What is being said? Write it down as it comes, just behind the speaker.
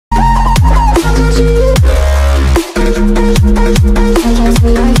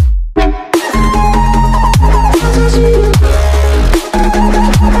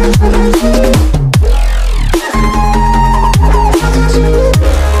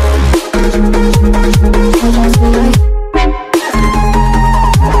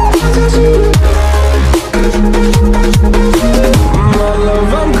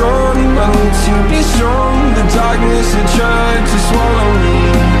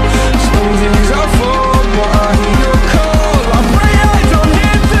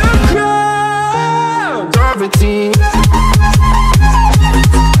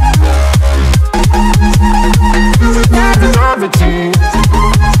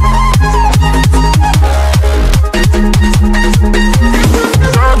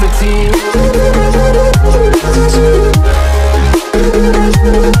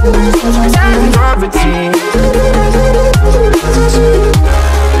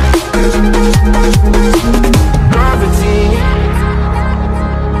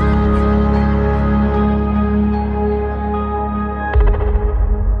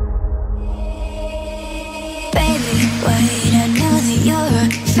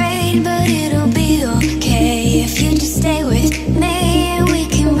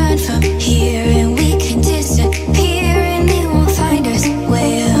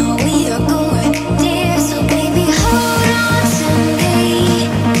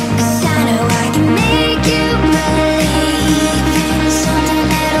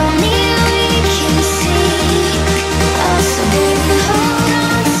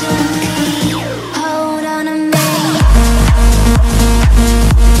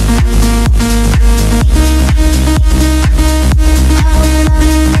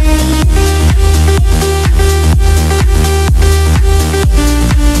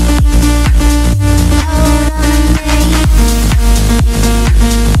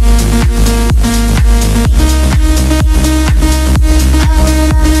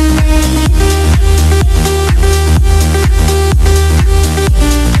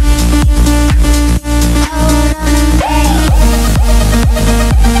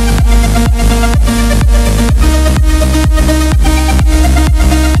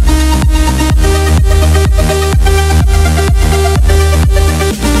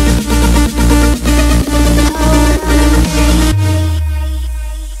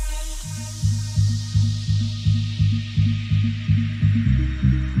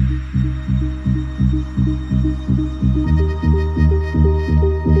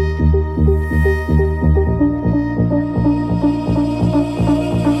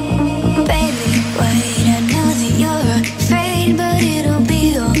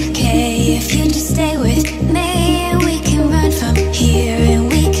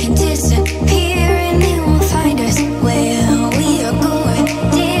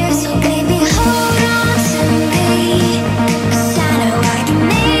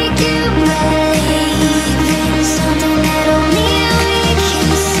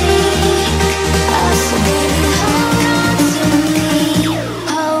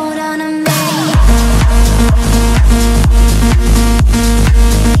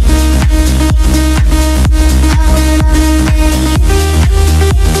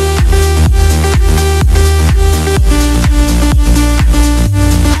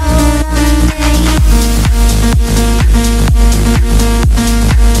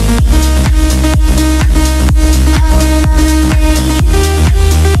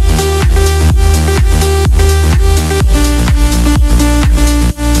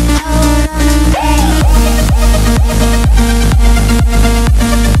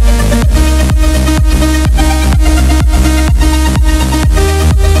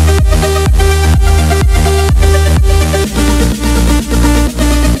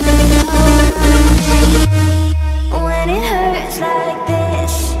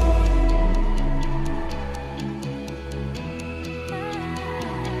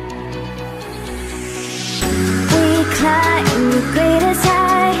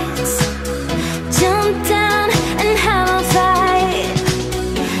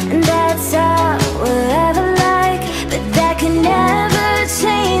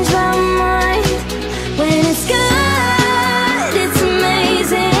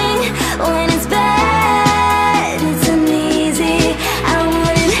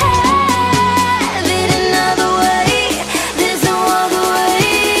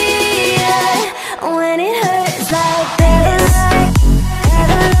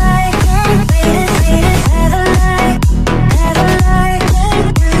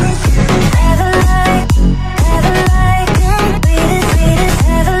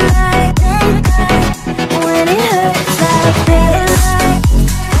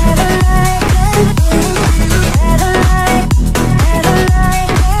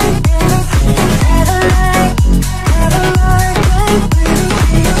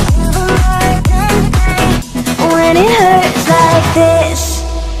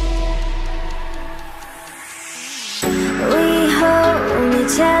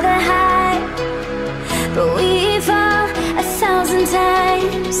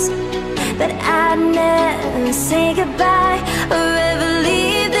we say goodbye or ever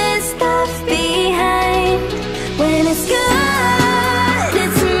leave this stuff behind. When it's good,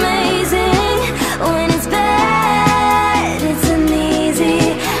 it's amazing. When it's bad, it's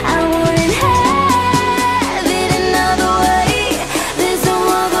uneasy. I wouldn't have it another way. There's no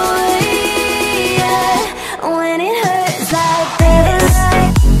other way, yeah. When it hurts like this,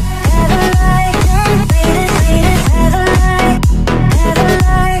 ever like, beat it, ever like, ever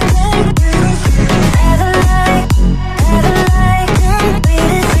like, ever like,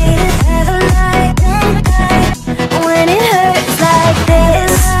 beat it, ever like, when it hurts like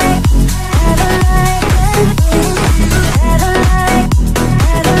this, ever like, ever like,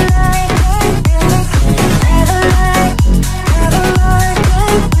 ever like, ever like, ever like,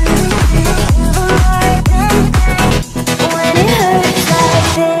 when it hurts like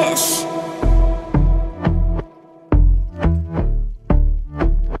this.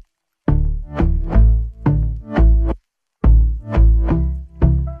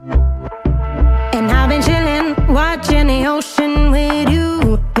 And I've been chillin', watching the ocean with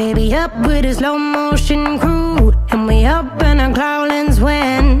you. Baby, up with a slow motion crew. And we up in our clouds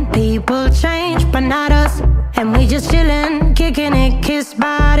when people change, but not us. And we just chillin', kicking it, kissed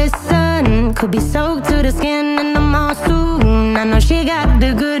by the sun. Could be soaked to the skin in the monsoon. I know she got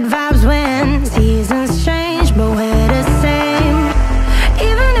the good